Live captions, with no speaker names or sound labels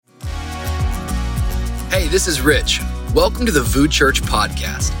Hey, this is Rich. Welcome to the VOO Church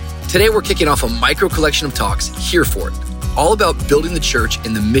podcast. Today we're kicking off a micro collection of talks, Here For It, all about building the church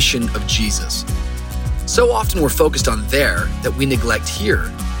in the mission of Jesus. So often we're focused on there that we neglect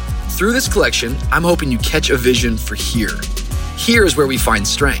here. Through this collection, I'm hoping you catch a vision for here. Here is where we find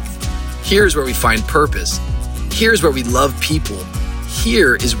strength. Here is where we find purpose. Here is where we love people.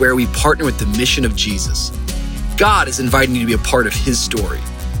 Here is where we partner with the mission of Jesus. God is inviting you to be a part of his story.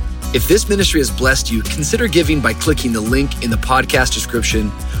 If this ministry has blessed you, consider giving by clicking the link in the podcast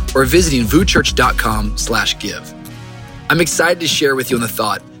description or visiting voochurch.com/give. I'm excited to share with you on the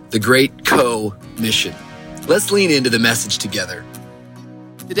thought, the great co-mission. Let's lean into the message together.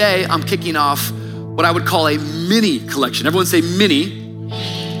 Today, I'm kicking off what I would call a mini collection. Everyone say mini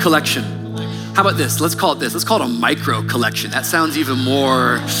collection. How about this? Let's call it this. Let's call it a micro collection. That sounds even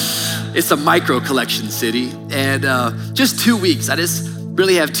more, it's a micro collection, city. And just 2 weeks, I just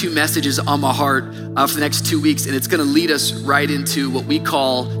really have two messages on my heart for the next 2 weeks, and it's gonna lead us right into what we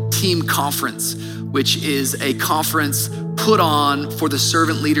call Team Conference, which is a conference put on for the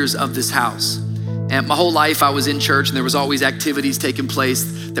servant leaders of this house. And my whole life I was in church and there was always activities taking place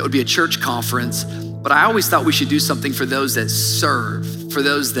that would be a church conference, but I always thought we should do something for those that serve, for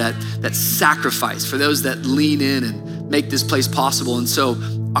those that sacrifice, for those that lean in and make this place possible. And so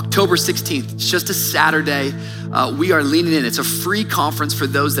October 16th, it's just a Saturday. We are leaning in. It's a free conference for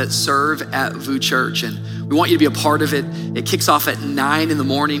those that serve at VOO Church, and we want you to be a part of it. It kicks off at 9 in the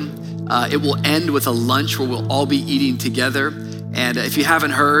morning. It will end with a lunch where we'll all be eating together. And if you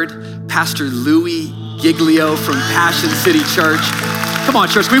haven't heard, Pastor Louis Giglio from Passion City Church. Come on,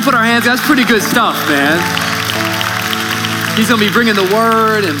 church, can we put our hands? That's pretty good stuff, man. He's gonna be bringing the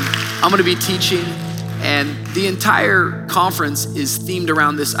word, and I'm gonna be teaching. And the entire conference is themed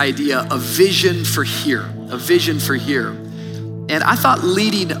around this idea of vision for here, a vision for here. And I thought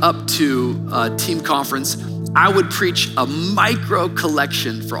leading up to Team Conference, I would preach a micro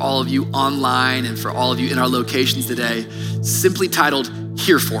collection for all of you online and for all of you in our locations today, simply titled,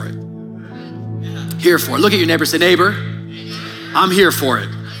 Here For It. Here For It. Look at your neighbor, say, neighbor, I'm here for it.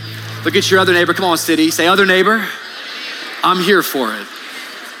 Look at your other neighbor, come on, city, say, other neighbor, I'm here for it.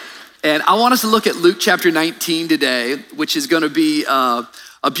 And I want us to look at Luke chapter 19 today, which is gonna be a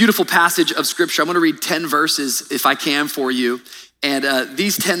beautiful passage of scripture. I'm gonna read 10 verses if I can for you. And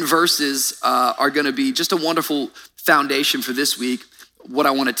these 10 verses are gonna be just a wonderful foundation for this week, what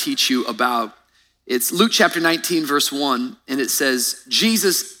I wanna teach you about. It's Luke chapter 19, verse 1, and it says,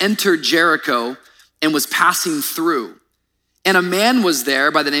 Jesus entered Jericho and was passing through. And a man was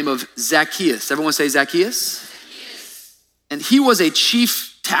there by the name of Zacchaeus. Everyone say Zacchaeus? Zacchaeus. And he was a chief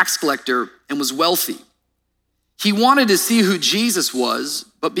tax collector and was wealthy. He wanted to see who Jesus was,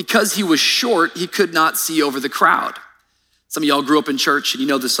 but because he was short, he could not see over the crowd. Some of y'all grew up in church and you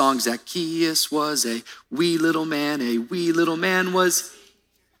know the song, Zacchaeus was a wee little man was.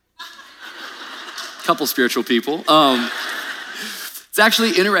 Couple spiritual people. It's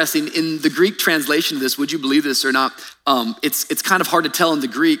actually interesting in the Greek translation of this, would you believe this or not? It's kind of hard to tell in the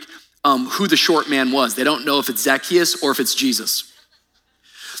Greek who the short man was. They don't know if it's Zacchaeus or if it's Jesus.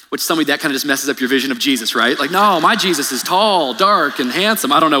 Which somebody that kind of just messes up your vision of Jesus, right? Like, no, my Jesus is tall, dark, and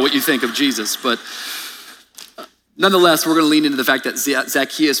handsome. I don't know what you think of Jesus, but nonetheless, we're gonna lean into the fact that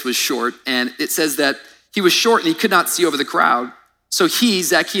Zacchaeus was short, and it says that he was short and he could not see over the crowd. So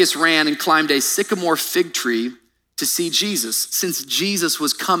Zacchaeus ran and climbed a sycamore fig tree to see Jesus, since Jesus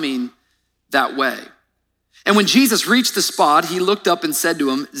was coming that way. And when Jesus reached the spot, he looked up and said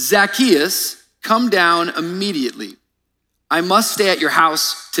to him, Zacchaeus, come down immediately. I must stay at your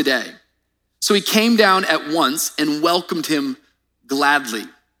house today. So he came down at once and welcomed him gladly.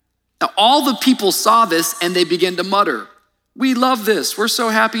 Now all the people saw this and they began to mutter, we love this. We're so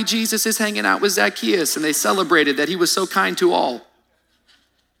happy Jesus is hanging out with Zacchaeus. And they celebrated that he was so kind to all.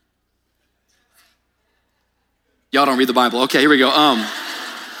 Y'all don't read the Bible. Okay, here we go.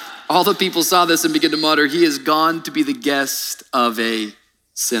 All the people saw this and began to mutter, he is gone to be the guest of a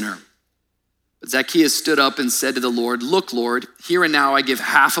sinner. But Zacchaeus stood up and said to the Lord, look, Lord, here and now I give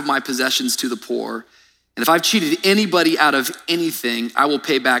half of my possessions to the poor. And if I've cheated anybody out of anything, I will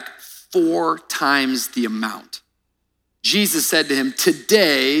pay back 4 times the amount. Jesus said to him,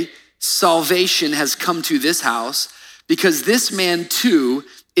 today salvation has come to this house because this man too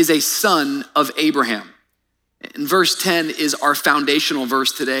is a son of Abraham. And verse 10 is our foundational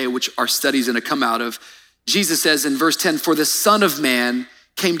verse today, which our study's gonna come out of. Jesus says in verse 10, for the Son of Man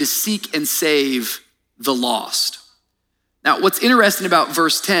came to seek and save the lost. Now, what's interesting about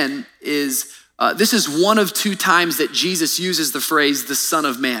verse 10 is This is one of two times that Jesus uses the phrase, the Son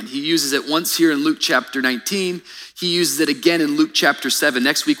of Man. He uses it once here in Luke chapter 19. He uses it again in Luke chapter 7.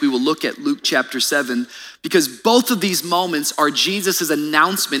 Next week, we will look at Luke chapter 7 because both of these moments are Jesus'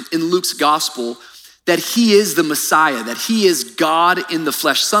 announcement in Luke's gospel that he is the Messiah, that he is God in the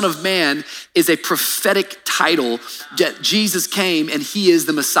flesh. Son of Man is a prophetic title that Jesus came and he is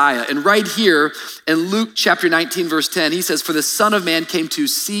the Messiah. And right here in Luke chapter 19, verse 10, he says, "For the Son of Man came to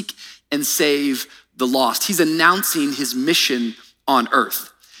seek and save the lost." He's announcing his mission on earth.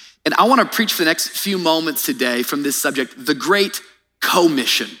 And I wanna preach for the next few moments today from this subject, the great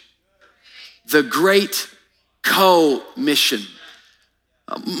commission. The great commission.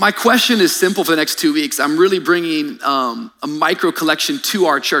 My question is simple for the next 2 weeks. I'm really bringing a micro collection to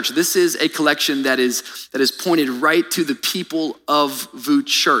our church. This is a collection that is pointed right to the people of VOUS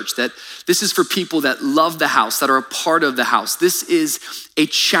Church. That this is for people that love the house, that are a part of the house. This is a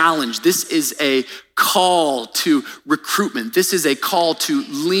challenge. This is a call to recruitment. This is a call to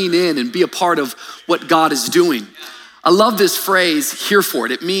lean in and be a part of what God is doing. I love this phrase, "here for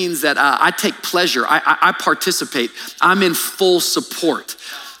it." It means that I take pleasure, I participate, I'm in full support.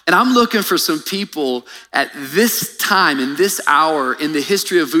 And I'm looking for some people at this time, in this hour, in the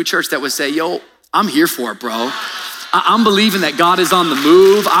history of VOUS Church that would say, "Yo, I'm here for it, bro. I'm believing that God is on the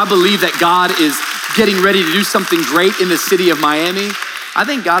move. I believe that God is getting ready to do something great in the city of Miami." I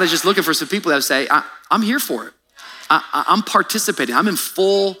think God is just looking for some people that say, "I'm here for it. I'm participating. I'm in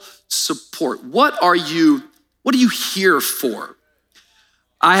full support." What are you here for?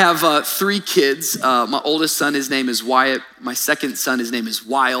 I have 3 kids. My oldest son, his name is Wyatt. My second son, his name is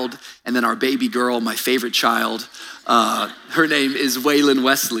Wild. And then our baby girl, my favorite child, her name is Waylon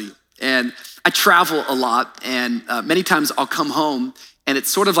Wesley. And I travel a lot, and many times I'll come home, and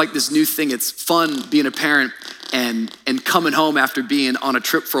it's sort of like this new thing. It's fun being a parent and coming home after being on a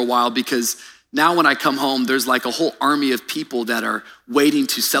trip for a while, because now when I come home, there's like a whole army of people that are waiting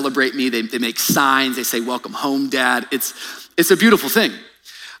to celebrate me. They make signs, they say, "Welcome home, Dad." It's a beautiful thing.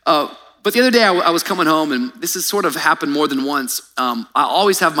 But the other day I was coming home, and this has sort of happened more than once. I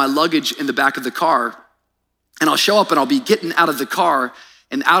always have my luggage in the back of the car, and I'll show up and I'll be getting out of the car,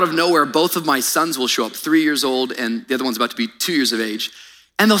 and out of nowhere, both of my sons will show up, 3 years old, and the other one's about to be 2 years of age.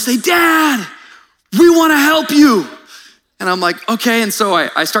 And they'll say, "Dad, we wanna help you." And I'm like, okay. And so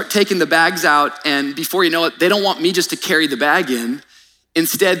I start taking the bags out, and before you know it, they don't want me just to carry the bag in.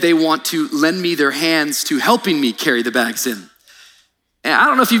 Instead, they want to lend me their hands to helping me carry the bags in. And I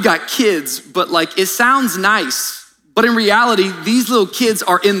don't know if you've got kids, but like, it sounds nice, but in reality, these little kids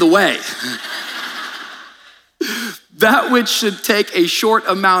are in the way. That which should take a short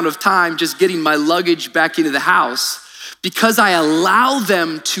amount of time, just getting my luggage back into the house, because I allow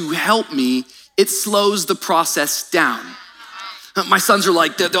them to help me, it slows the process down. My sons are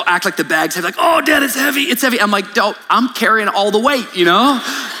like, they'll act like the bag's heavy, like, "Oh, Dad, it's heavy, it's heavy." I'm like, I'm carrying all the weight, you know?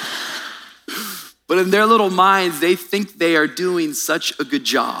 But in their little minds, they think they are doing such a good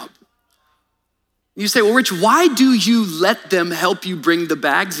job. You say, "Well, Rich, why do you let them help you bring the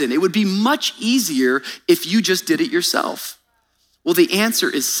bags in? It would be much easier if you just did it yourself." Well, the answer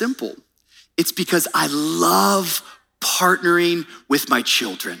is simple. It's because I love partnering with my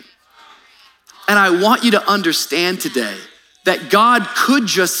children. And I want you to understand today that God could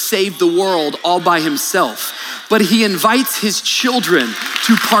just save the world all by himself, but he invites his children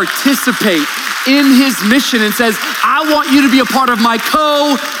to participate in his mission and says, "I want you to be a part of my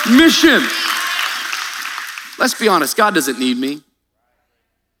co-mission." Let's be honest, God doesn't need me.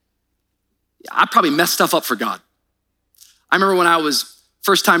 I probably messed stuff up for God. I remember when I was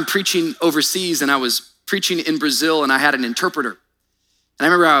first time preaching overseas, and I was preaching in Brazil, and I had an interpreter. And I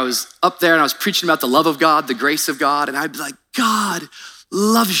remember I was up there and I was preaching about the love of God, the grace of God, and I'd be like, "God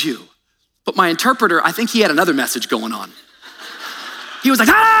loves you." But my interpreter, I think he had another message going on. He was like,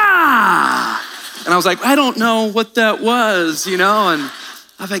 "Ah!" And I was like, "I don't know what that was, you know?" And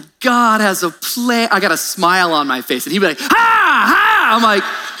I was like, "God has a plan." I got a smile on my face, and he'd be like, "Ha, ha!" I'm like,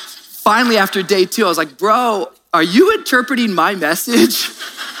 finally after day 2, I was like, "Bro, are you interpreting my message?"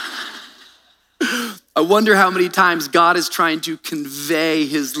 I wonder how many times God is trying to convey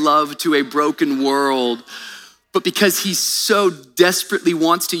his love to a broken world, but because he so desperately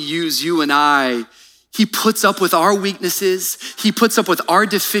wants to use you and I, he puts up with our weaknesses, he puts up with our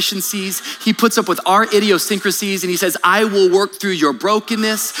deficiencies, he puts up with our idiosyncrasies, and he says, "I will work through your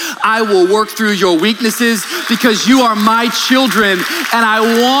brokenness, I will work through your weaknesses, because you are my children, and I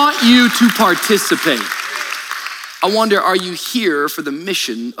want you to participate." I wonder, are you here for the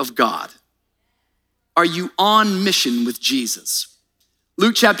mission of God? Are you on mission with Jesus?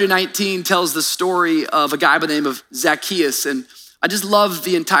 Luke chapter 19 tells the story of a guy by the name of Zacchaeus. And I just love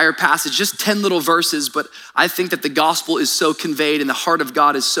the entire passage, just 10 little verses, but I think that the gospel is so conveyed and the heart of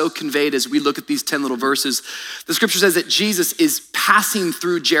God is so conveyed as we look at these 10 little verses. The scripture says that Jesus is passing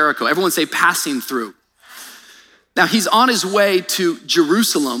through Jericho. Everyone say passing through. Now he's on his way to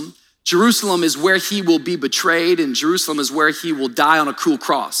Jerusalem. Jerusalem is where he will be betrayed, and Jerusalem is where he will die on a cruel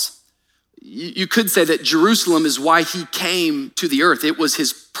cross. You could say that Jerusalem is why he came to the earth. It was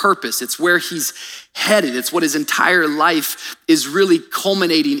his purpose. It's where he's headed. It's what his entire life is really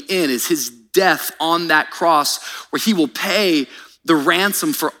culminating in, is his death on that cross where he will pay the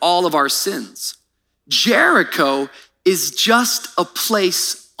ransom for all of our sins. Jericho is just a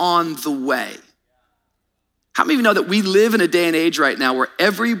place on the way. How many of you know that we live in a day and age right now where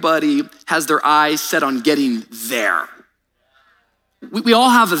everybody has their eyes set on getting there? We all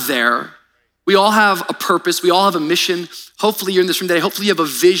have a there. We all have a purpose. We all have a mission. Hopefully you're in this room today. Hopefully you have a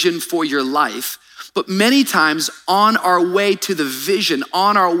vision for your life. But many times on our way to the vision,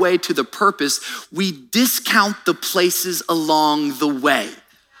 on our way to the purpose, we discount the places along the way.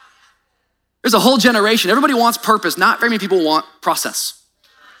 There's a whole generation. Everybody wants purpose. Not very many people want process.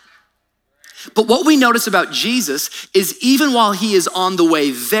 But what we notice about Jesus is even while he is on the way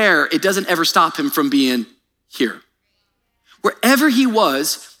there, it doesn't ever stop him from being here. Wherever he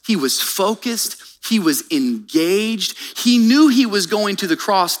was focused, he was engaged. He knew he was going to the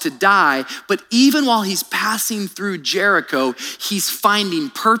cross to die, but even while he's passing through Jericho, he's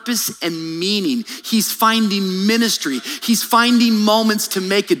finding purpose and meaning. He's finding ministry. He's finding moments to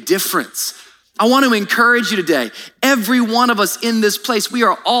make a difference. I want to encourage you today. Every one of us in this place, we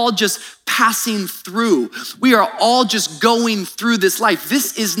are all just passing through. We are all just going through this life.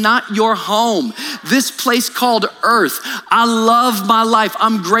 This is not your home. This place called earth. I love my life.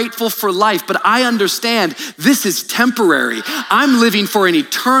 I'm grateful for life, but I understand this is temporary. I'm living for an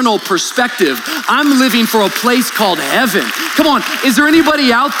eternal perspective. I'm living for a place called heaven. Come on, is there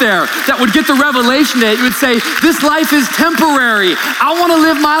anybody out there that would get the revelation that you would say, this life is temporary. I want to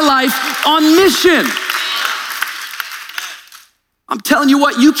live my life on mission. I'm telling you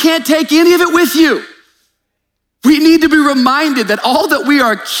what, you can't take any of it with you. We need to be reminded that all that we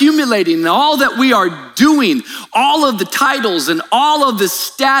are accumulating and all that we are doing, all of the titles and all of the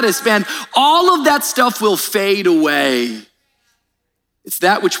status, man, all of that stuff will fade away. It's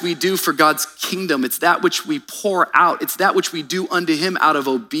that which we do for God's kingdom. It's that which we pour out. It's that which we do unto him out of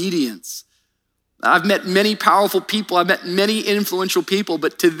obedience. I've met many powerful people. I've met many influential people,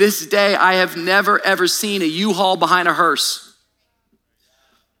 but to this day, I have never, ever seen a U-Haul behind a hearse.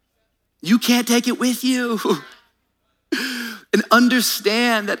 You can't take it with you. And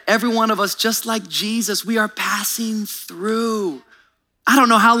understand that every one of us, just like Jesus, we are passing through. I don't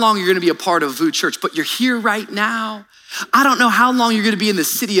know how long you're gonna be a part of VOUS Church, but you're here right now. I don't know how long you're gonna be in the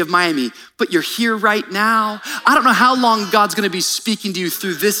city of Miami, but you're here right now. I don't know how long God's gonna be speaking to you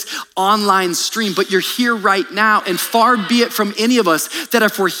through this online stream, but you're here right now. And far be it from any of us that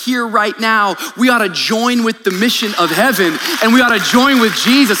if we're here right now, we ought to join with the mission of heaven and we ought to join with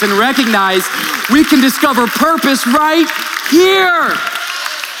Jesus and recognize we can discover purpose right here,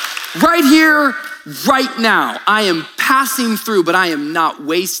 right now. I am passing through, but I am not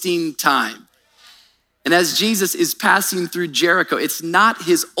wasting time. And as Jesus is passing through Jericho, it's not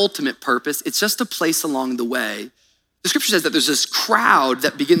his ultimate purpose. It's just a place along the way. The scripture says that there's this crowd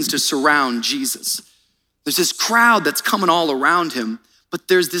that begins to surround Jesus. There's this crowd that's coming all around him, but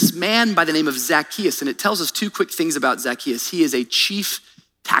there's this man by the name of Zacchaeus, and it tells us two quick things about Zacchaeus. He is a chief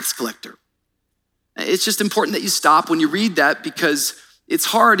tax collector. It's just important that you stop when you read that because it's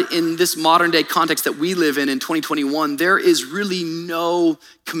hard in this modern day context that we live in 2021. There is really no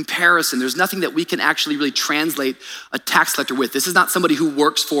comparison. There's nothing that we can actually really translate a tax collector with. This is not somebody who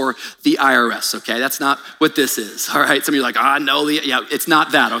works for the IRS, okay? That's not what this is, all right? Some of you are like, no, yeah, it's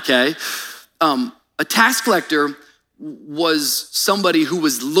not that, okay? A tax collector was somebody who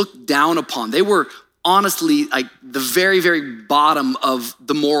was looked down upon. They were honestly like the very, very bottom of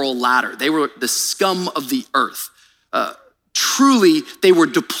the moral ladder. They were the scum of the earth. Truly, they were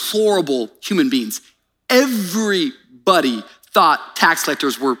deplorable human beings. Everybody thought tax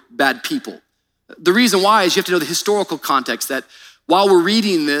collectors were bad people. The reason why is you have to know the historical context that while we're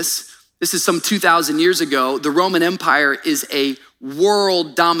reading this is some 2,000 years ago, the Roman Empire is a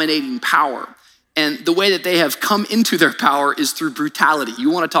world-dominating power. And the way that they have come into their power is through brutality. You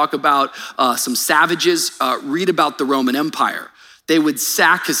wanna talk about some savages, read about the Roman Empire. They would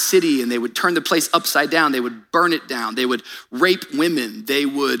sack a city and they would turn the place upside down. They would burn it down. They would rape women. They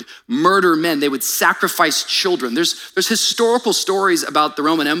would murder men. They would sacrifice children. There's historical stories about the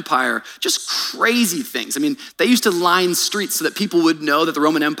Roman Empire, just crazy things. I mean, they used to line streets so that people would know that the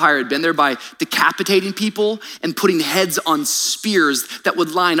Roman Empire had been there by decapitating people and putting heads on spears that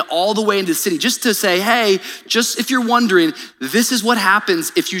would line all the way into the city, just to say, hey, just if you're wondering, this is what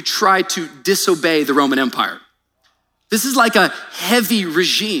happens if you try to disobey the Roman Empire. This is like a heavy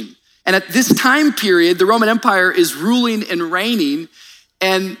regime. And at this time period, the Roman Empire is ruling and reigning,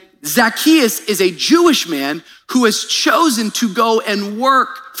 and Zacchaeus is a Jewish man who has chosen to go and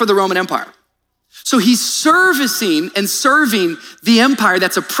work for the Roman Empire. So he's serving the empire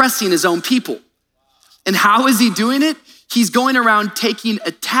that's oppressing his own people. And how is he doing it? He's going around taking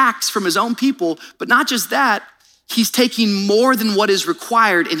a tax from his own people, but not just that, he's taking more than what is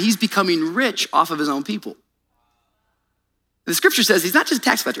required, and he's becoming rich off of his own people. The scripture says he's not just a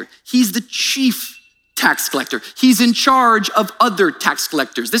tax collector, he's the chief tax collector. He's in charge of other tax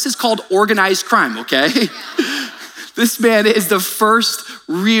collectors. This is called organized crime, okay? This man is the first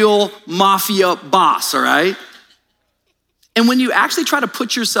real mafia boss, all right? And when you actually try to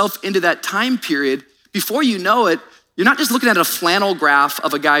put yourself into that time period, before you know it, you're not just looking at a flannel graph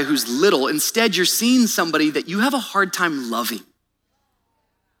of a guy who's little. Instead, you're seeing somebody that you have a hard time loving.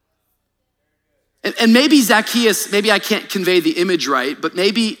 And maybe Zacchaeus, maybe I can't convey the image right, but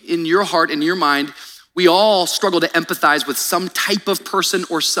maybe in your heart and your mind, we all struggle to empathize with some type of person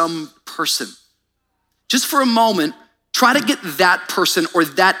or some person. Just for a moment, try to get that person or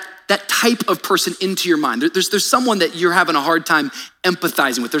that type of person into your mind. There's someone that you're having a hard time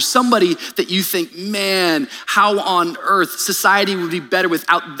empathizing with. There's somebody that you think, man, how on earth society would be better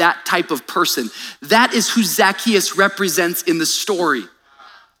without that type of person. That is who Zacchaeus represents in the story.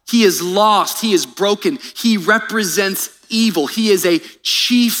 He is lost, he is broken, he represents evil. He is a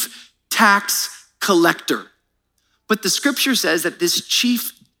chief tax collector. But the scripture says that this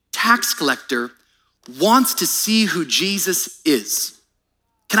chief tax collector wants to see who Jesus is.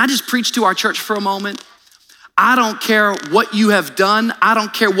 Can I just preach to our church for a moment? I don't care what you have done. I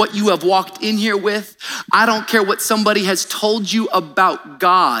don't care what you have walked in here with. I don't care what somebody has told you about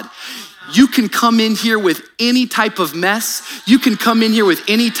God. You can come in here with any type of mess. You can come in here with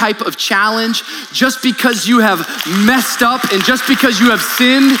any type of challenge. Just because you have messed up and just because you have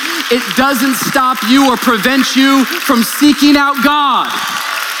sinned, it doesn't stop you or prevent you from seeking out God.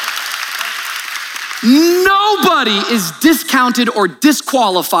 Nobody is discounted or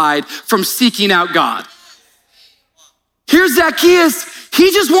disqualified from seeking out God. Here's Zacchaeus.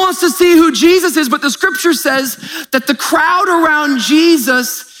 He just wants to see who Jesus is, but the scripture says that the crowd around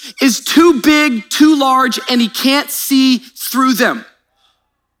Jesus is too big, too large, and he can't see through them.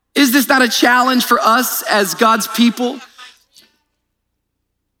 Is this not a challenge for us as God's people?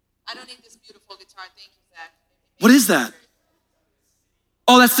 I don't need this beautiful guitar. Thank you, Zach. What is that?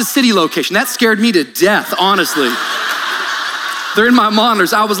 Oh, that's the city location. That scared me to death, honestly. They're in my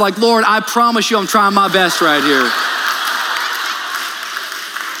monitors. I was like, Lord, I promise you I'm trying my best right here.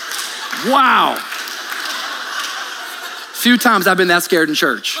 Wow. Few times I've been that scared in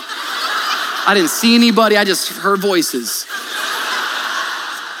church. I didn't see anybody, I just heard voices.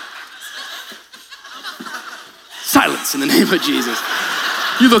 Silence in the name of Jesus.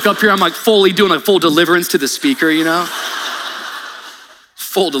 You look up here, I'm like fully doing a full deliverance to the speaker, you know?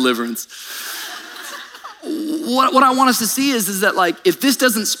 Full deliverance. What I want us to see is that like, if this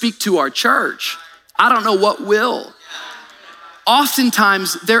doesn't speak to our church, I don't know what will.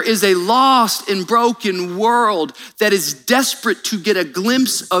 Oftentimes, there is a lost and broken world that is desperate to get a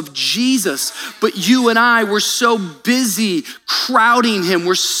glimpse of Jesus, but you and I, we're so busy crowding him.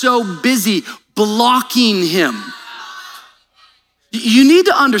 We're so busy blocking him. You need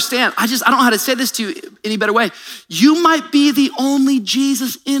to understand, I don't know how to say this to you any better way. You might be the only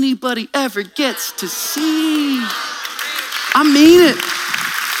Jesus anybody ever gets to see. I mean it.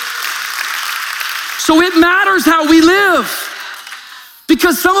 So it matters how we live.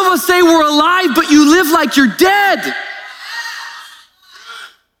 Because some of us say we're alive, but you live like you're dead.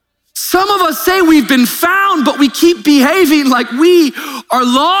 Some of us say we've been found, but we keep behaving like we are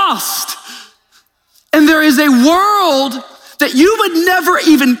lost. And there is a world that you would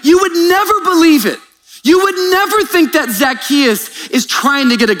never believe it. You would never think that Zacchaeus is trying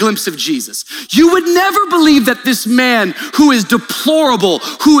to get a glimpse of Jesus. You would never believe that this man who is deplorable,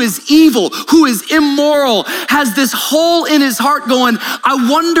 who is evil, who is immoral, has this hole in his heart going, I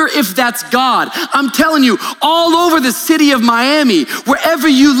wonder if that's God. I'm telling you, all over the city of Miami, wherever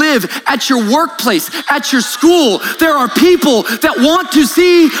you live, at your workplace, at your school, there are people that want to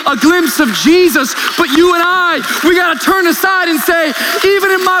see a glimpse of Jesus. But you and I, we gotta turn aside and say,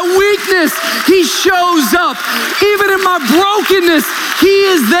 even in my weakness, he shows up. Even in my brokenness, he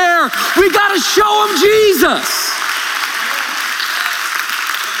is there. We gotta show him Jesus.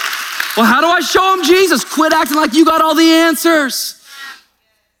 Well, how do I show him Jesus? Quit acting like you got all the answers.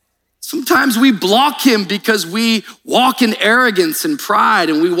 Sometimes we block him because we walk in arrogance and pride,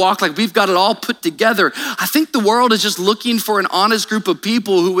 and we walk like we've got it all put together. I think the world is just looking for an honest group of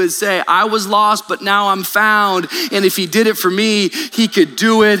people who would say, I was lost, but now I'm found. And if he did it for me, he could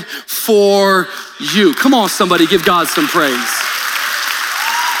do it for you. Come on, somebody, give God some praise.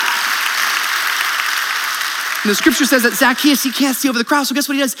 And the scripture says that Zacchaeus, he can't see over the crowd. So guess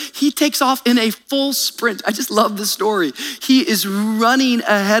what he does? He takes off in a full sprint. I just love this story. He is running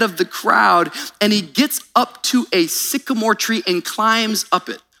ahead of the crowd, and he gets up to a sycamore tree and climbs up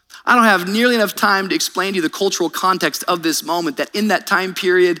it. I don't have nearly enough time to explain to you the cultural context of this moment, that in that time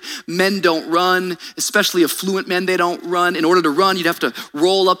period, men don't run, especially affluent men, they don't run. In order to run, you'd have to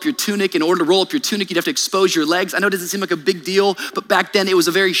roll up your tunic. In order to roll up your tunic, you'd have to expose your legs. I know it doesn't seem like a big deal, but back then it was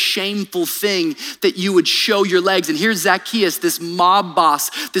a very shameful thing that you would show your legs. And here's Zacchaeus, this mob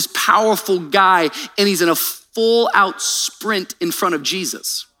boss, this powerful guy, and he's in a full out sprint in front of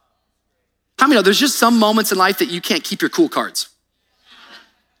Jesus. How many know there's just some moments in life that you can't keep your cool cards?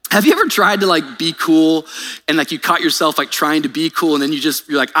 Have you ever tried to like be cool and like you caught yourself like trying to be cool and then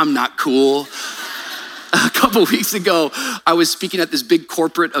you're like, I'm not cool? A couple weeks ago, I was speaking at this big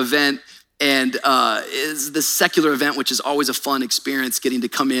corporate event, and it's this secular event, which is always a fun experience, getting to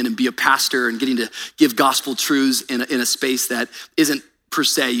come in and be a pastor and getting to give gospel truths in a space that isn't per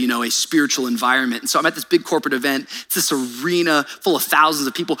se, a spiritual environment. And so I'm at this big corporate event. It's this arena full of thousands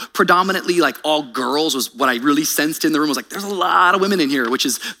of people, predominantly like all girls was what I really sensed in the room. I was like, there's a lot of women in here, which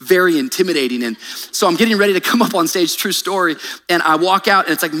is very intimidating. And so I'm getting ready to come up on stage, true story. And I walk out,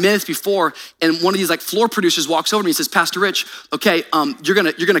 and it's like minutes before, and one of these like floor producers walks over to me and says, Pastor Rich, okay, you're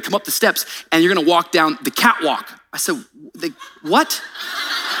gonna come up the steps and you're gonna walk down the catwalk. I said, what?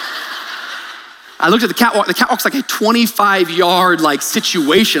 I looked at the catwalk. The catwalk's like a 25-yard like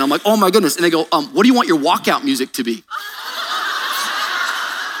situation. I'm like, oh my goodness. And they go, what do you want your walkout music to be?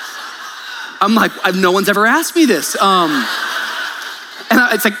 I'm like, no one's ever asked me this. It's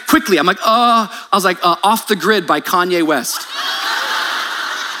like quickly, I'm like, I was like, Off the Grid by Kanye West.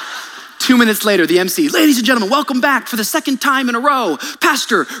 2 minutes later, the MC, ladies and gentlemen, welcome back for the second time in a row,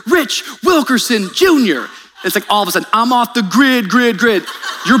 Pastor Rich Wilkerson Jr. It's like all of a sudden, I'm off the grid.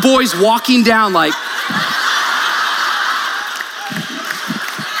 Your boy's walking down like,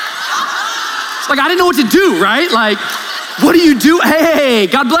 it's like, I didn't know what to do, right? Like, what do you do? Hey,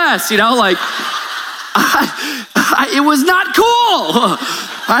 God bless, like, it was not cool.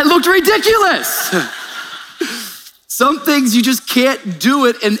 I looked ridiculous. Some things you just can't do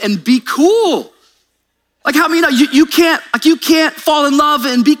it and be cool. Like how many you can't fall in love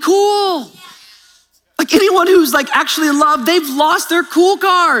and be cool. Like anyone who's like actually in love, they've lost their cool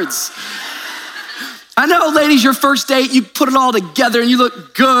cards. I know, ladies, your first date, you put it all together and you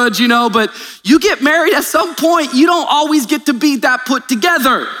look good, but you get married at some point, you don't always get to be that put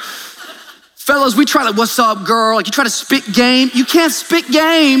together. Fellas, we try to, what's up, girl? Like you try to spit game. You can't spit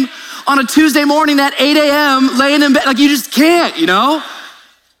game on a Tuesday morning at 8 a.m. laying in bed. Like you just can't,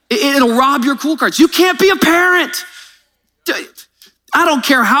 It'll rob your cool cards. You can't be a parent. I don't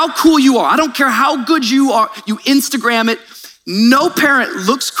care how cool you are. I don't care how good you are. You Instagram it. No parent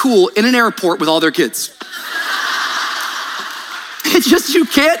looks cool in an airport with all their kids. It's just, you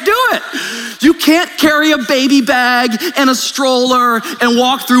can't do it. You can't carry a baby bag and a stroller and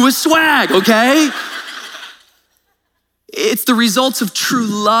walk through with swag, okay? It's the results of true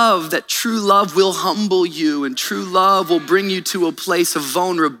love, that true love will humble you and true love will bring you to a place of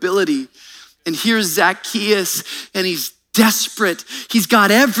vulnerability. And here's Zacchaeus, and he's desperate. He's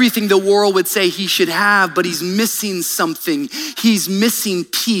got everything the world would say he should have, but he's missing something. He's missing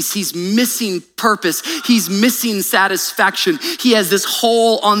peace. He's missing purpose. He's missing satisfaction. He has this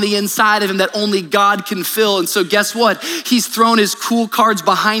hole on the inside of him that only God can fill. And so guess what? He's thrown his cool cards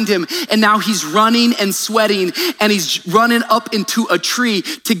behind him, and now he's running and sweating, and he's running up into a tree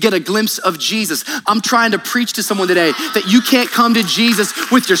to get a glimpse of Jesus. I'm trying to preach to someone today that you can't come to Jesus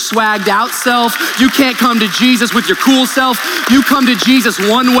with your swagged out self. You can't come to Jesus with your cool self. You come to Jesus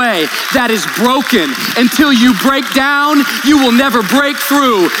one way, that is broken. Until you break down, you will never break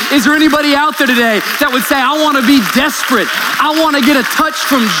through. Is there anybody out there today that would say, I want to be desperate. I want to get a touch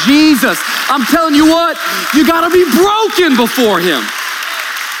from Jesus? I'm telling you what, you got to be broken before him.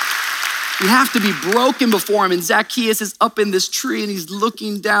 You have to be broken before him. And Zacchaeus is up in this tree and he's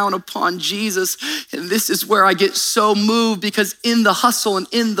looking down upon Jesus. And this is where I get so moved, because in the hustle and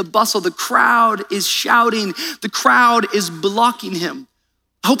in the bustle, the crowd is shouting. The crowd is blocking him.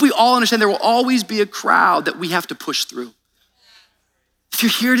 I hope we all understand there will always be a crowd that we have to push through. If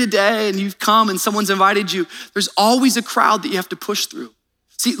you're here today and you've come and someone's invited you, there's always a crowd that you have to push through.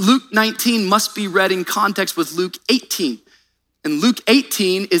 See, Luke 19 must be read in context with Luke 18. And Luke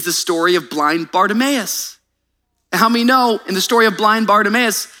 18 is the story of blind Bartimaeus. And how many know in the story of blind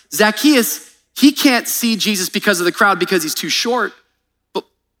Bartimaeus, Zacchaeus, he can't see Jesus because of the crowd because he's too short. But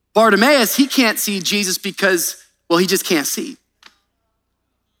Bartimaeus, he can't see Jesus because, well, he just can't see.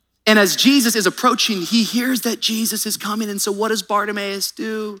 And as Jesus is approaching, he hears that Jesus is coming. And so what does Bartimaeus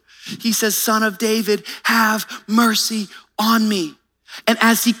do? He says, Son of David, have mercy on me. And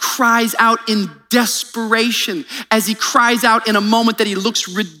as he cries out in desperation, as he cries out in a moment that he looks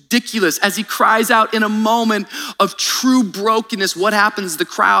ridiculous, as he cries out in a moment of true brokenness, what happens? The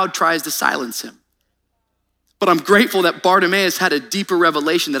crowd tries to silence him. But I'm grateful that Bartimaeus had a deeper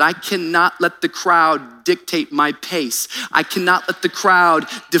revelation that I cannot let the crowd dictate my pace. I cannot let the crowd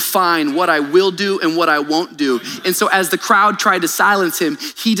define what I will do and what I won't do. And so as the crowd tried to silence him,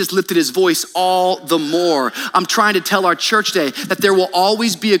 he just lifted his voice all the more. I'm trying to tell our church today that there will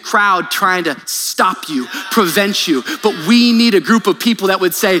always be a crowd trying to stop you, prevent you. But we need a group of people that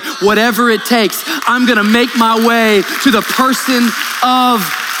would say, whatever it takes, I'm gonna make my way to the person of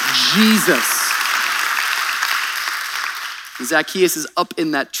Jesus. Zacchaeus is up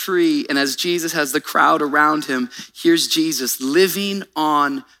in that tree, and as Jesus has the crowd around him, here's Jesus living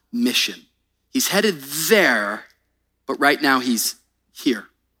on mission. He's headed there, but right now he's here.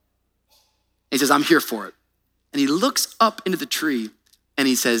 He says, I'm here for it. And he looks up into the tree and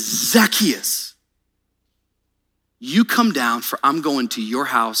he says, Zacchaeus, you come down, for I'm going to your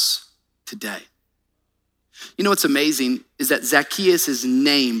house today. You know what's amazing is that Zacchaeus'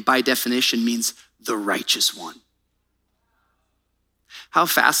 name by definition means the righteous one. How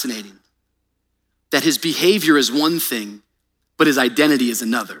fascinating that his behavior is one thing, but his identity is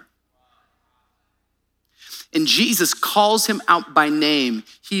another. And Jesus calls him out by name.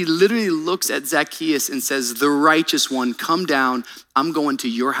 He literally looks at Zacchaeus and says, the righteous one, come down. I'm going to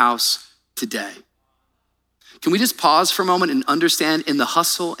your house today. Can we just pause for a moment and understand, in the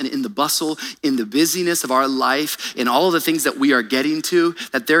hustle and in the bustle, in the busyness of our life, in all of the things that we are getting to,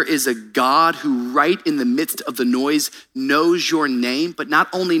 that there is a God who right in the midst of the noise knows your name, but not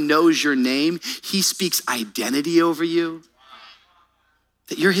only knows your name, he speaks identity over you.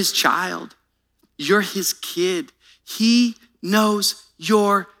 That you're his child, you're his kid. He knows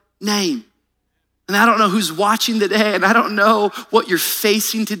your name. And I don't know who's watching today, and I don't know what you're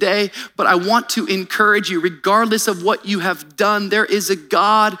facing today, but I want to encourage you, regardless of what you have done, there is a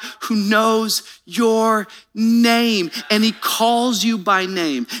God who knows your name, and he calls you by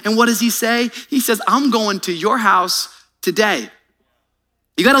name. And what does he say? He says, I'm going to your house today.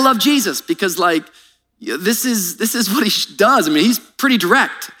 You gotta love Jesus, because this is what he does. I mean, he's pretty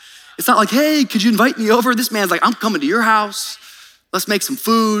direct. It's not like, hey, could you invite me over? This man's like, I'm coming to your house. Let's make some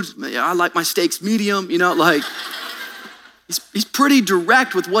food. I like my steaks medium, he's pretty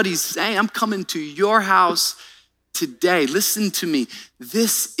direct with what he's saying. I'm coming to your house today. Listen to me.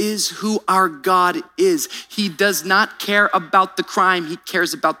 This is who our God is. He does not care about the crime. He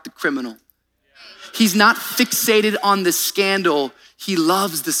cares about the criminal. He's not fixated on the scandal. He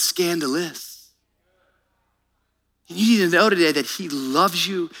loves the scandalous. You need to know today that he loves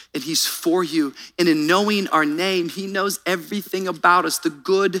you and he's for you. And in knowing our name, he knows everything about us, the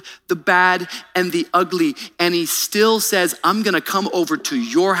good, the bad, and the ugly. And he still says, I'm gonna come over to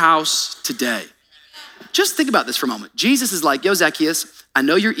your house today. Just think about this for a moment. Jesus is like, yo, Zacchaeus, I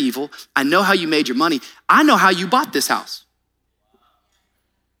know you're evil. I know how you made your money. I know how you bought this house.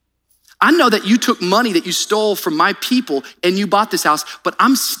 I know that you took money that you stole from my people and you bought this house, but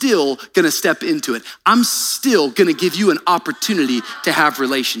I'm still gonna step into it. I'm still gonna give you an opportunity to have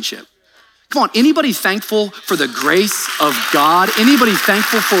relationship. Come on, anybody thankful for the grace of God? Anybody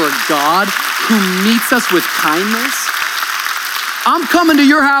thankful for a God who meets us with kindness? I'm coming to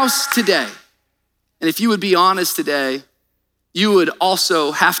your house today. And if you would be honest today, you would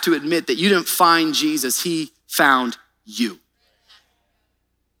also have to admit that you didn't find Jesus, he found you.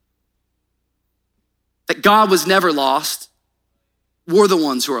 That God was never lost. We're the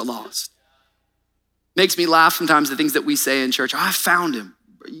ones who are lost. Makes me laugh sometimes the things that we say in church. I found him.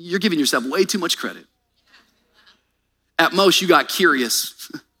 You're giving yourself way too much credit. At most, you got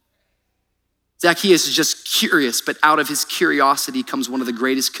curious. Zacchaeus is just curious, but out of his curiosity comes one of the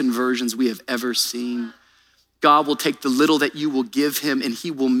greatest conversions we have ever seen. God will take the little that you will give him and he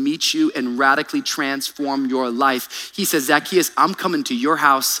will meet you and radically transform your life. He says, Zacchaeus, I'm coming to your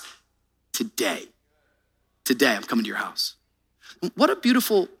house today. Today, I'm coming to your house. What a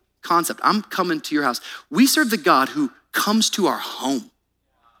beautiful concept. I'm coming to your house. We serve the God who comes to our home.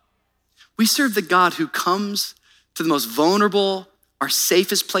 We serve the God who comes to the most vulnerable, our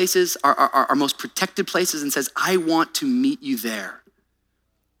safest places, our most protected places and says, I want to meet you there.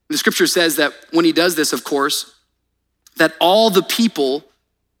 And the scripture says that when he does this, of course, that all the people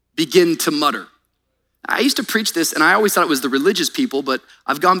begin to mutter. I used to preach this and I always thought it was the religious people, but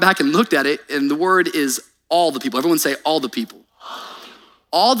I've gone back and looked at it and the word is all the people. Everyone say all the people.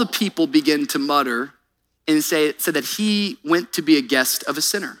 All the people begin to mutter and said that he went to be a guest of a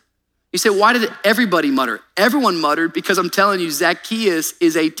sinner. You say, why did everybody mutter? Everyone muttered because I'm telling you, Zacchaeus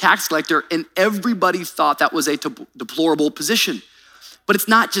is a tax collector and everybody thought that was a deplorable position. But it's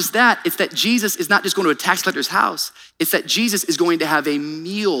not just that, it's that Jesus is not just going to a tax collector's house, it's that Jesus is going to have a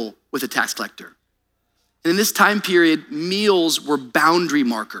meal with a tax collector. And in this time period, meals were boundary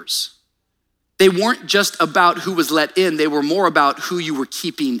markers. They weren't just about who was let in, they were more about who you were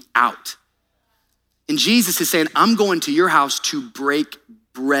keeping out. And Jesus is saying, I'm going to your house to break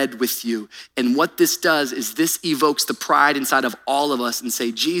bread with you. And what this does is this evokes the pride inside of all of us and say,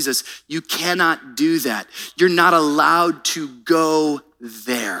 Jesus, you cannot do that. You're not allowed to go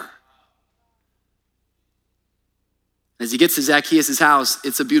there. As he gets to Zacchaeus' house,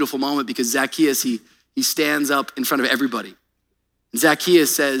 it's a beautiful moment because Zacchaeus, he stands up in front of everybody.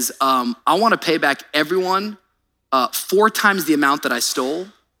 Zacchaeus says, I want to pay back everyone 4 times the amount that I stole.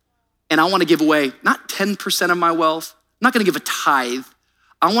 And I want to give away not 10% of my wealth. I'm not going to give a tithe.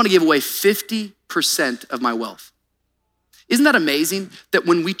 I want to give away 50% of my wealth. Isn't that amazing that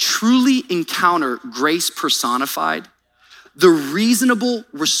when we truly encounter grace personified, the reasonable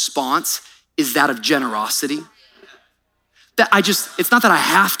response is that of generosity? That it's not that I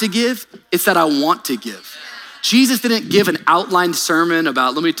have to give, it's that I want to give. Jesus didn't give an outlined sermon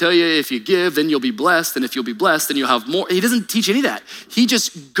about, let me tell you, if you give, then you'll be blessed. And if you'll be blessed, then you'll have more. He doesn't teach any of that. He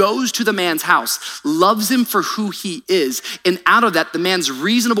just goes to the man's house, loves him for who he is. And out of that, the man's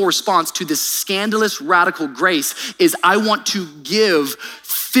reasonable response to this scandalous radical grace is, I want to give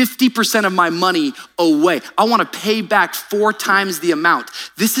 50% of my money away. I want to pay back 4 times the amount.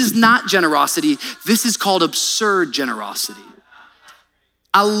 This is not generosity. This is called absurd generosity.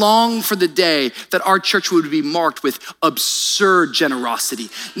 I long for the day that our church would be marked with absurd generosity,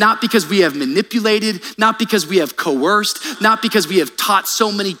 not because we have manipulated, not because we have coerced, not because we have taught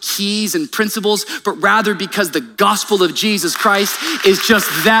so many keys and principles, but rather because the gospel of Jesus Christ is just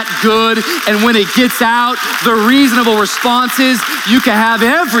that good. And when it gets out, the reasonable response is, you can have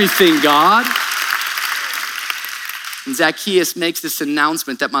everything, God. And Zacchaeus makes this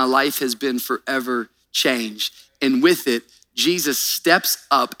announcement that my life has been forever changed. And with it, Jesus steps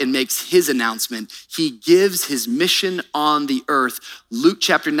up and makes his announcement. He gives his mission on the earth. Luke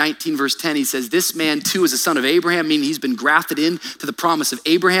chapter 19, verse 10, he says, this man too is a son of Abraham, meaning he's been grafted in to the promise of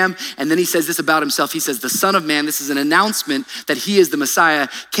Abraham. And then he says this about himself. He says, the Son of Man, this is an announcement that he is the Messiah,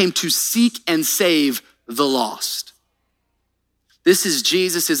 came to seek and save the lost. This is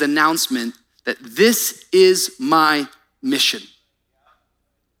Jesus's announcement that this is my mission.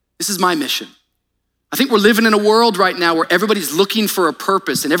 This is my mission. I think we're living in a world right now where everybody's looking for a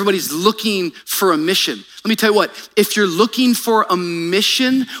purpose and everybody's looking for a mission. Let me tell you what, if you're looking for a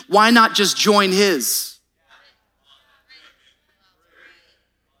mission, why not just join his?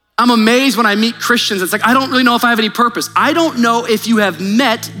 I'm amazed when I meet Christians. It's like, I don't really know if I have any purpose. I don't know if you have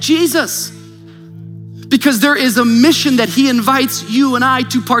met Jesus, because there is a mission that he invites you and I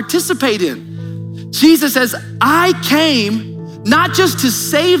to participate in. Jesus says, I came not just to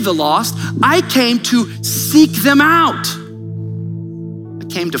save the lost, I came to seek them out. I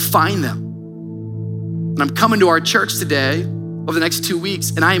came to find them. And I'm coming to our church today over the next 2 weeks,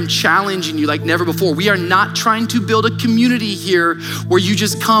 and I am challenging you like never before. We are not trying to build a community here where you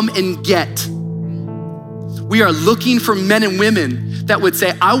just come and get. We are looking for men and women that would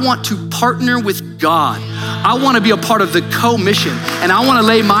say, I want to partner with God. I want to be a part of the co-mission, and I want to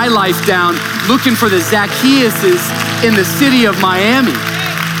lay my life down looking for the Zacchaeuses in the city of Miami.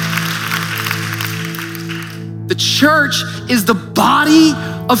 The church is the body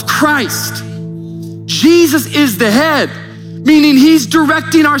of Christ. Jesus is the head, meaning he's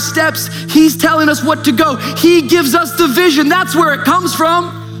directing our steps. He's telling us what to go. He gives us the vision. That's where it comes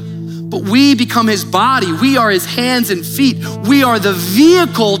from. But we become his body. We are his hands and feet. We are the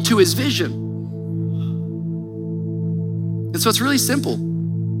vehicle to his vision. And so it's really simple.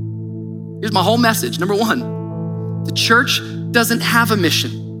 Here's my whole message. Number one, the church doesn't have a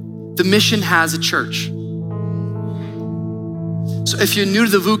mission. The mission has a church. So if you're new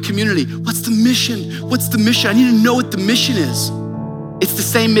to the VOO community, what's the mission? What's the mission? I need to know what the mission is. It's the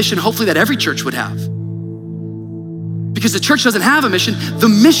same mission, hopefully, that every church would have. Because the church doesn't have a mission, the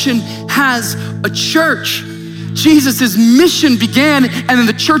mission has a church. Jesus' mission began, and then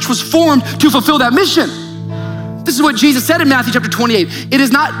the church was formed to fulfill that mission. This is what Jesus said in Matthew chapter 28. It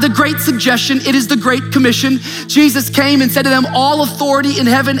is not the great suggestion, it is the great commission. Jesus came and said to them, all authority in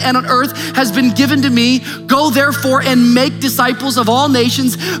heaven and on earth has been given to me. Go therefore and make disciples of all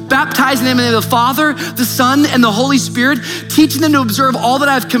nations, baptizing them in the name of the Father, the Son, and the Holy Spirit, teaching them to observe all that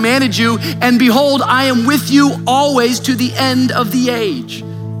I've commanded you. And behold, I am with you always to the end of the age.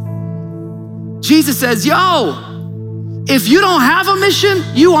 Jesus says, if you don't have a mission,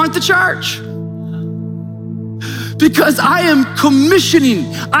 you aren't the church. Because I am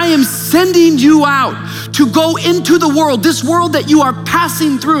commissioning, I am sending you out to go into the world, this world that you are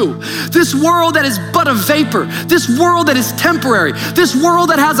passing through, this world that is but a vapor, this world that is temporary, this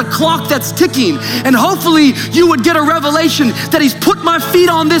world that has a clock that's ticking. And hopefully you would get a revelation that he's put my feet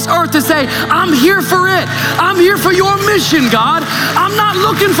on this earth to say, I'm here for it. I'm here for your mission, God. I'm not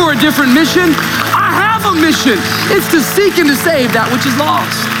looking for a different mission. I have a mission. It's to seek and to save that which is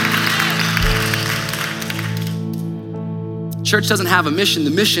lost. Church doesn't have a mission.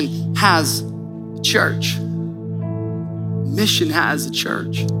 The mission has a church. Mission has a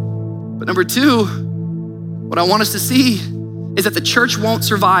church. But number two, what I want us to see is that the church won't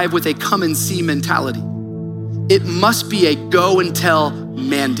survive with a come and see mentality. It must be a go and tell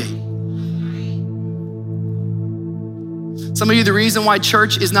mandate. Some of you, the reason why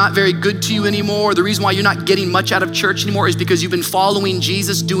church is not very good to you anymore, the reason why you're not getting much out of church anymore is because you've been following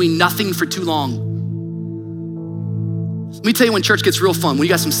Jesus doing nothing for too long. Let me tell you when church gets real fun, when you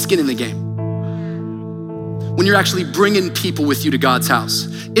got some skin in the game. When you're actually bringing people with you to God's house.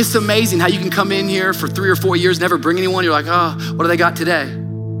 It's amazing how you can come in here for 3 or 4 years, never bring anyone. You're like, oh, what do they got today?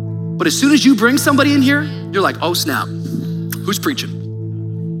 But as soon as you bring somebody in here, you're like, oh snap, who's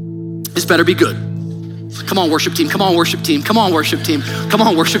preaching? This better be good. Come on, worship team, come on, worship team, come on, worship team, come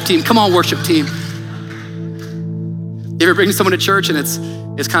on, worship team, come on, worship team. You ever bring someone to church and it's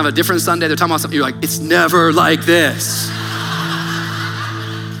kind of a different Sunday, they're talking about something, you're like, it's never like this.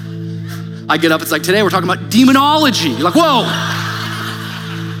 I get up, it's like, today we're talking about demonology. You're like, whoa.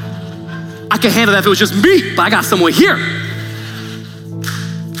 I can handle that if it was just me, but I got someone here.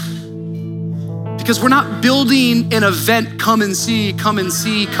 Because we're not building an event, come and see, come and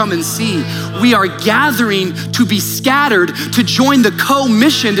see, come and see. We are gathering to be scattered, to join the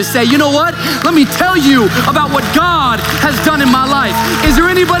co-mission, to say, you know what? Let me tell you about what God has done in my life. Is there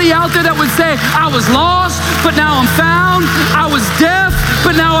anybody out there that would say, I was lost, but now I'm found. I was deaf,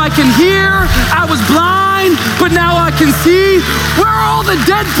 but now I can hear. I was blind, but now I can see. Where are all the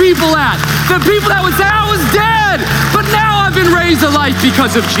dead people at? The people that would say, I was dead, but now I've been raised to life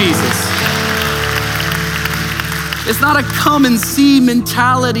because of Jesus. It's not a come and see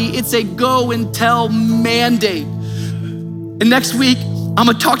mentality. It's a go and tell mandate. And next week, I'm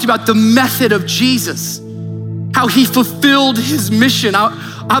gonna talk to you about the method of Jesus, how he fulfilled his mission.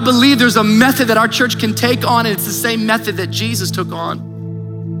 I believe there's a method that our church can take on, and it's the same method that Jesus took on.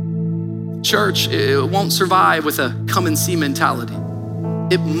 Church, it won't survive with a come and see mentality.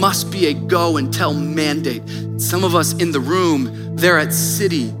 It must be a go and tell mandate. Some of us in the room, they're at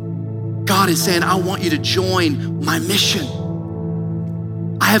City. God is saying, I want you to join my mission.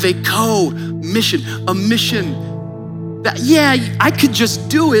 I have a co-mission, a mission that, yeah, I could just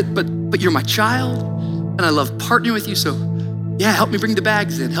do it, but you're my child and I love partnering with you. So yeah, help me bring the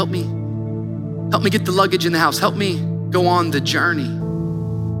bags in. Help me get the luggage in the house. Help me go on the journey.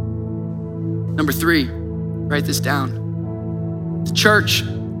 Number 3, write this down. The church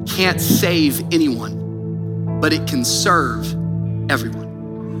can't save anyone, but it can serve everyone.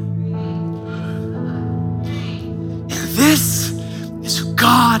 This is who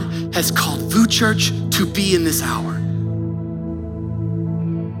God has called VOO Church to be in this hour.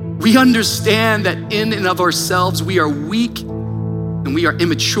 We understand that in and of ourselves, we are weak and we are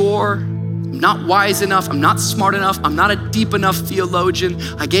immature. I'm not wise enough. I'm not smart enough. I'm not a deep enough theologian.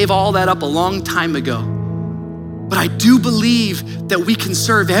 I gave all that up a long time ago. But I do believe that we can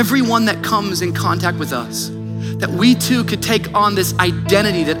serve everyone that comes in contact with us, that we too could take on this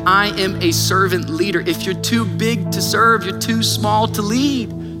identity that I am a servant leader. If you're too big to serve, you're too small to lead.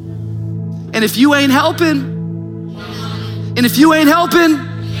 And if you ain't helping, you ain't helping.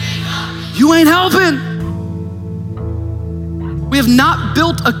 We have not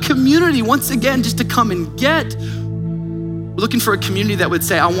built a community, once again, just to come and get. We're looking for a community that would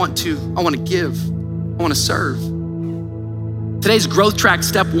say, I want to give, I want to serve. Today's growth track,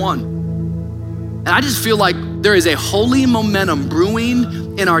 step 1. And I just feel like there is a holy momentum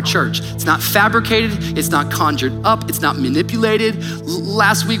brewing in our church. It's not fabricated, it's not conjured up, it's not manipulated.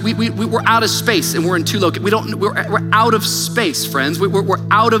 Last week, we were out of space and we're in 2 locations. We're out of space, friends. We're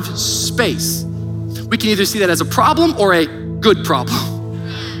out of space. We can either see that as a problem or a good problem.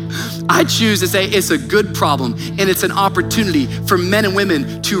 I choose to say it's a good problem, and it's an opportunity for men and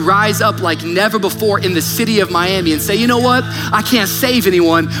women to rise up like never before in the city of Miami and say, you know what? I can't save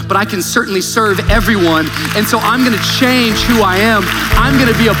anyone, but I can certainly serve everyone. And so I'm gonna change who I am. I'm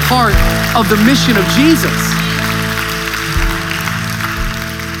gonna be a part of the mission of Jesus.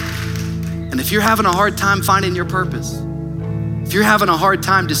 And if you're having a hard time finding your purpose, if you're having a hard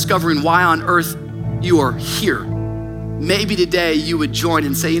time discovering why on earth you are here, maybe today you would join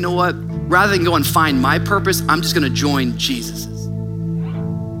and say, you know what? Rather than go and find my purpose, I'm just gonna join Jesus's.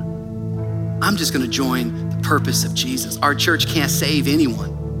 I'm just gonna join the purpose of Jesus. Our church can't save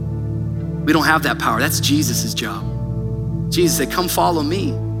anyone. We don't have that power. That's Jesus's job. Jesus said, come follow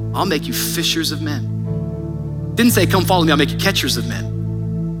me. I'll make you fishers of men. Didn't say, come follow me, I'll make you catchers of men.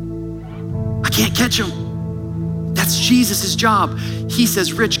 I can't catch them. That's Jesus's job. He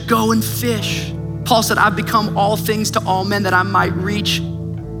says, Rich, go and fish. Paul said, I've become all things to all men that I might reach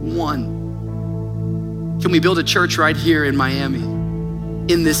one. Can we build a church right here in Miami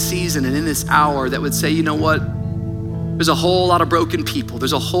in this season and in this hour that would say, you know what? There's a whole lot of broken people.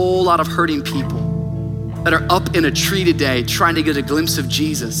 There's a whole lot of hurting people that are up in a tree today trying to get a glimpse of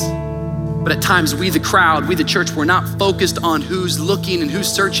Jesus. But at times we, the crowd, we, the church, we're not focused on who's looking and who's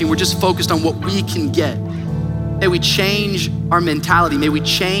searching. We're just focused on what we can get. May we change our mentality. May we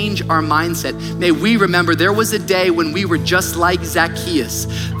change our mindset. May we remember there was a day when we were just like Zacchaeus.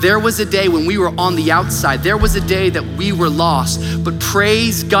 There was a day when we were on the outside. There was a day that we were lost. But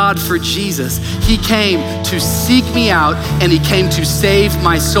praise God for Jesus. He came to seek me out and he came to save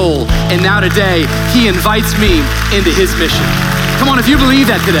my soul. And now today, he invites me into his mission. Come on, if you believe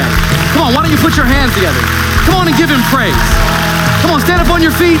that today. Come on, why don't you put your hands together? Come on and give him praise. Come on, stand up on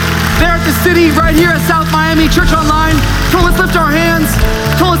your feet. There at the city, right here at South Miami, Church Online. Come on, let's lift our hands.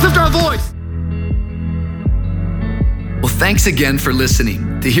 Come on, let's lift our voice. Well, thanks again for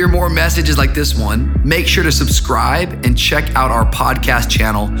listening. To hear more messages like this one, make sure to subscribe and check out our podcast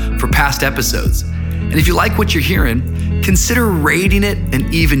channel for past episodes. And if you like what you're hearing, consider rating it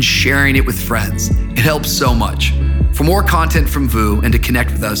and even sharing it with friends. It helps so much. For more content from VOO and to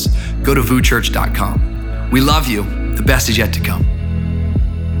connect with us, go to VooChurch.com. We love you. The best is yet to come.